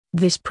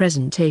This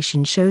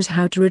presentation shows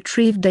how to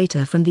retrieve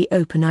data from the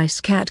Open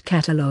Icecat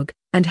catalog,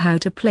 and how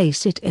to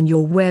place it in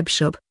your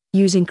webshop,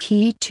 using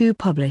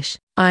Ke2Publish,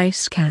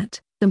 Icecat,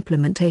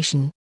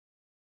 implementation.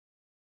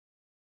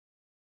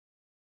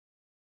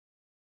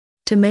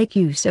 To make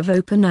use of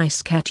Open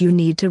Icecat you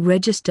need to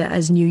register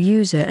as new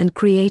user and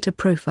create a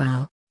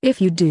profile. If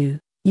you do,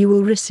 you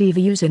will receive a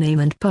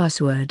username and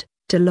password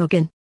to log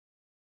in.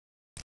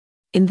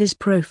 In this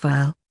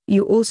profile,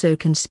 you also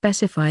can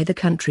specify the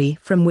country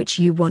from which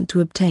you want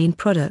to obtain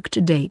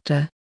product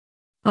data.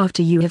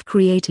 After you have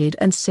created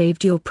and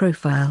saved your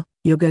profile,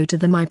 you go to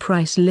the My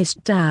Price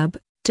List tab,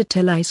 to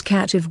tell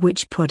Icecat of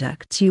which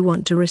products you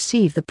want to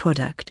receive the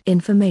product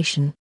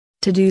information.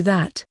 To do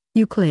that,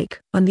 you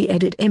click on the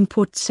Edit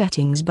Import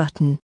Settings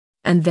button,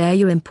 and there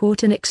you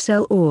import an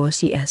Excel or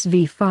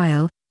CSV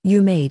file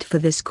you made for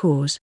this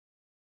course.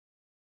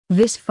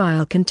 This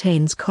file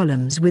contains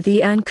columns with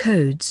EAN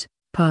codes,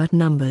 part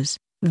numbers,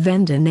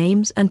 vendor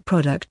names and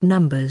product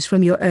numbers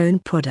from your own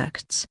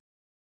products.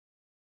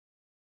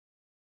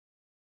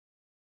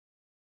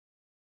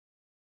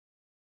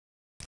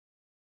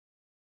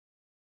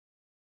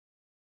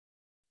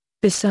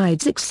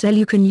 Besides Excel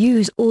you can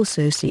use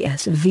also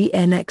CSV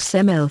and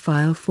XML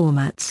file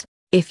formats.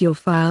 If your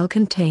file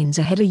contains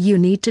a header you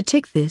need to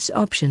tick this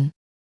option.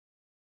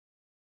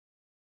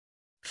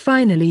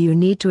 Finally you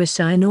need to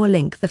assign or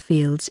link the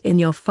fields in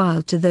your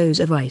file to those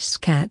of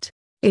Icecat.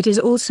 It is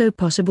also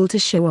possible to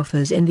show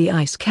offers in the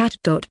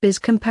Icecat.biz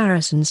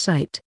comparison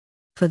site.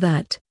 For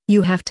that,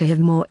 you have to have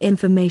more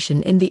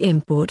information in the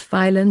import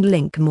file and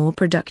link more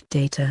product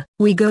data.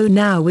 We go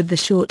now with the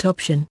short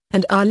option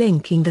and are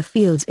linking the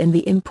fields in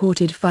the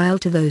imported file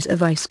to those of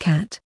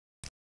Icecat.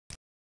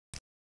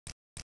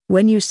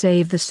 When you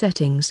save the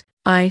settings,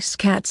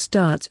 Icecat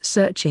starts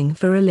searching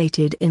for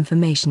related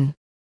information.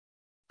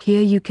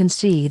 Here you can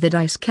see that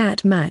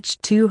Icecat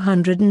matched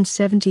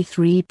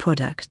 273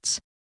 products.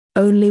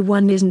 Only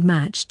one isn't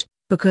matched,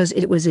 because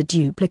it was a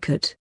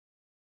duplicate.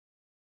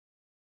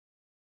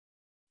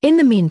 In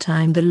the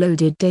meantime the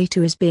loaded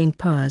data is being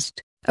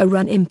parsed. A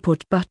Run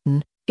Import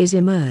button is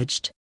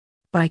emerged.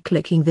 By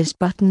clicking this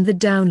button the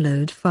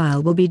download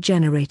file will be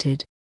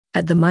generated.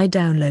 At the My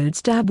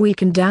Downloads tab we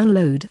can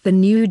download the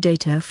new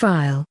data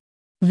file.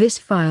 This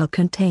file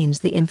contains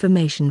the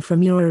information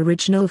from your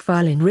original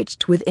file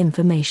enriched with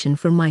information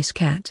from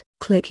Icecat.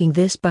 Clicking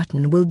this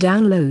button will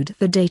download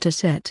the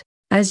dataset.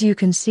 As you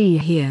can see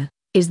here,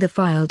 is the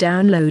file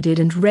downloaded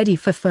and ready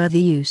for further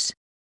use.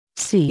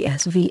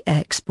 CSV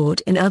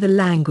export in other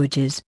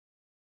languages.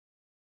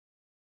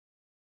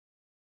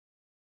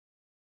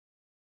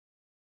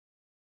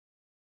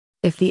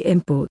 If the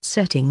import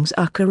settings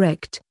are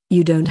correct,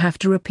 you don't have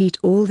to repeat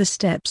all the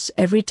steps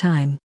every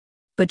time.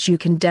 But you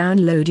can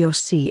download your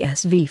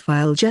CSV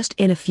file just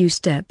in a few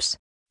steps.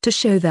 To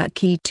show that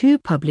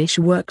Ke2Publish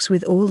works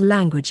with all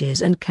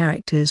languages and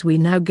characters we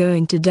now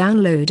going to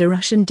download a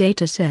Russian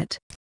dataset.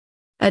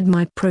 At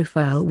My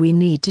Profile we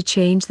need to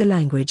change the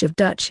language of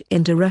Dutch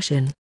into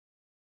Russian.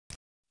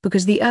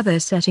 Because the other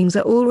settings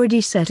are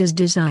already set as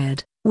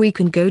desired, we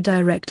can go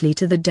directly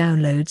to the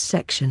Downloads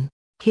section.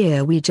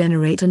 Here we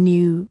generate a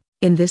new,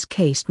 in this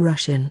case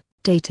Russian,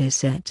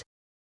 dataset.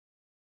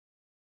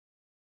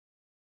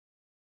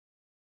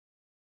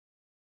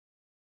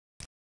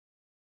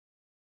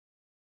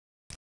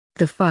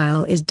 The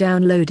file is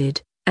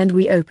downloaded, and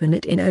we open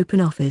it in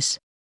OpenOffice.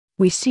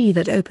 We see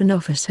that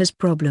OpenOffice has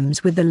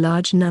problems with the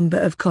large number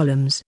of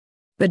columns.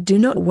 But do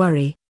not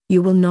worry,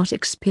 you will not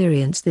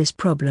experience this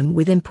problem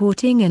with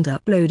importing and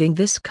uploading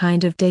this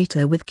kind of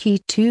data with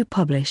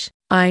Ke2Publish.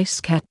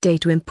 Icecat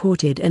data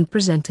imported and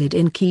presented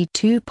in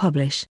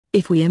Ke2Publish.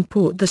 If we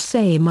import the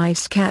same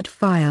Icecat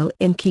file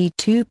in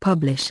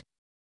Ke2Publish,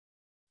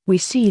 we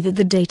see that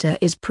the data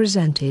is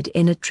presented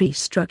in a tree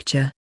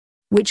structure,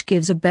 which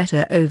gives a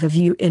better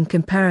overview in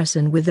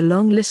comparison with the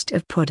long list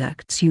of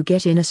products you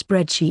get in a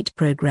spreadsheet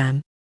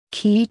program.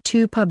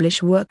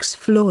 Ke2Publish works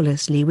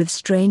flawlessly with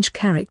strange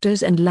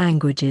characters and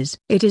languages.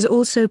 It is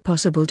also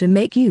possible to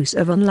make use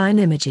of online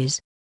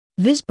images.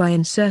 This by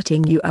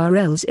inserting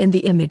URLs in the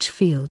image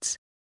fields.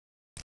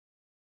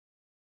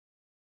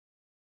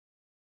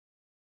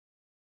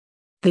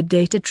 The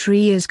data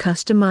tree is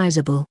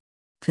customizable.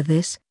 For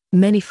this,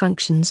 many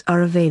functions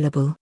are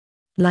available.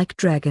 Like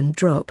drag and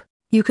drop,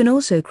 you can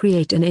also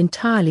create an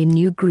entirely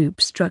new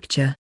group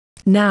structure.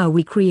 Now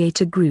we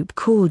create a group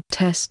called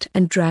Test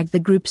and drag the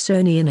group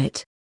Sony in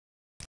it.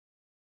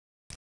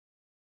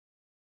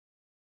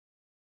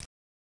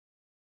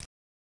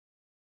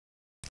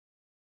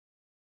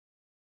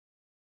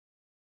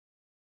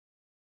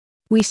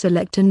 We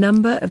select a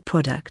number of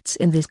products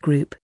in this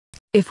group.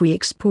 If we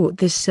export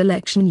this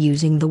selection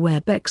using the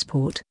web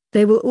export,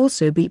 they will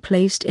also be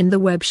placed in the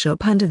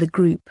webshop under the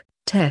group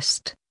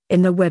Test.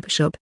 In the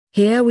webshop,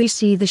 here we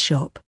see the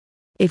shop.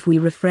 If we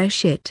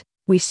refresh it,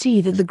 we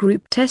see that the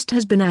group Test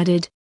has been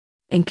added,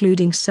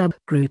 including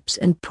subgroups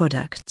and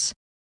products.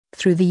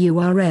 Through the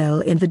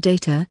URL in the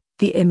data,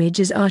 the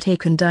images are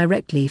taken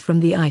directly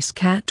from the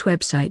Icecat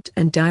website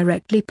and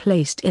directly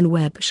placed in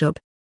webshop.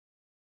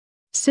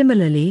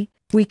 Similarly,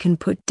 We can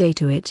put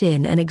data it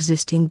in an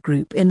existing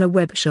group in the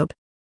webshop,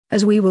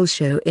 as we will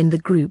show in the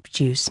group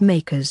Juice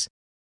Makers.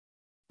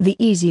 The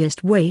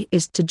easiest way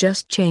is to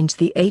just change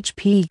the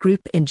HP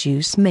group in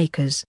Juice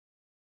Makers.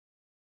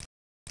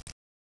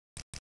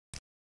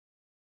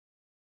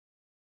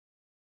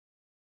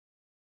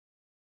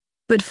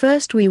 But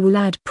first we will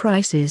add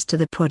prices to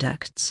the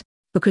products,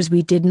 because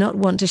we did not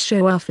want to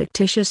show our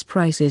fictitious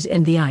prices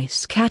in the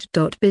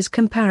Icecat.biz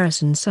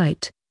comparison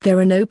site. There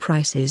are no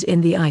prices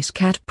in the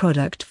Icecat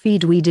product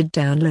feed we did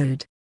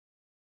download.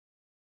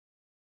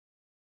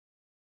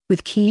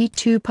 With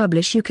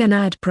Ke2Publish you can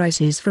add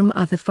prices from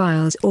other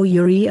files or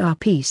your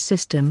ERP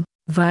system,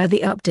 via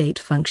the update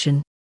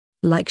function.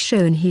 Like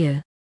shown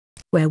here,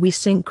 where we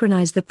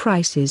synchronize the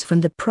prices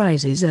from the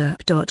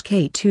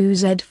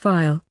prices.ke2z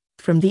file,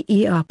 from the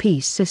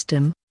ERP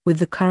system, with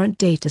the current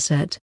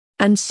dataset,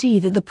 and see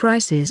that the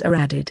prices are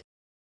added.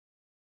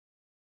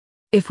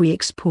 If we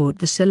export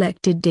the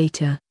selected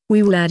data,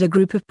 we will add a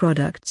group of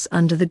products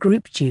under the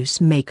group Juice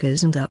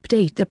Makers and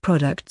update the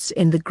products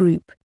in the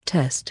group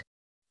Test.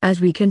 As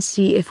we can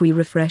see if we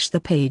refresh the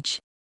page.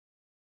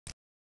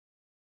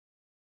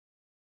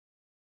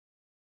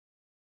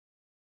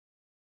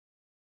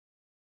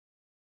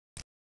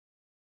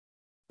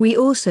 We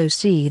also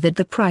see that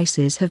the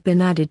prices have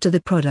been added to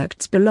the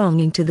products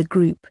belonging to the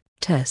group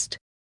Test.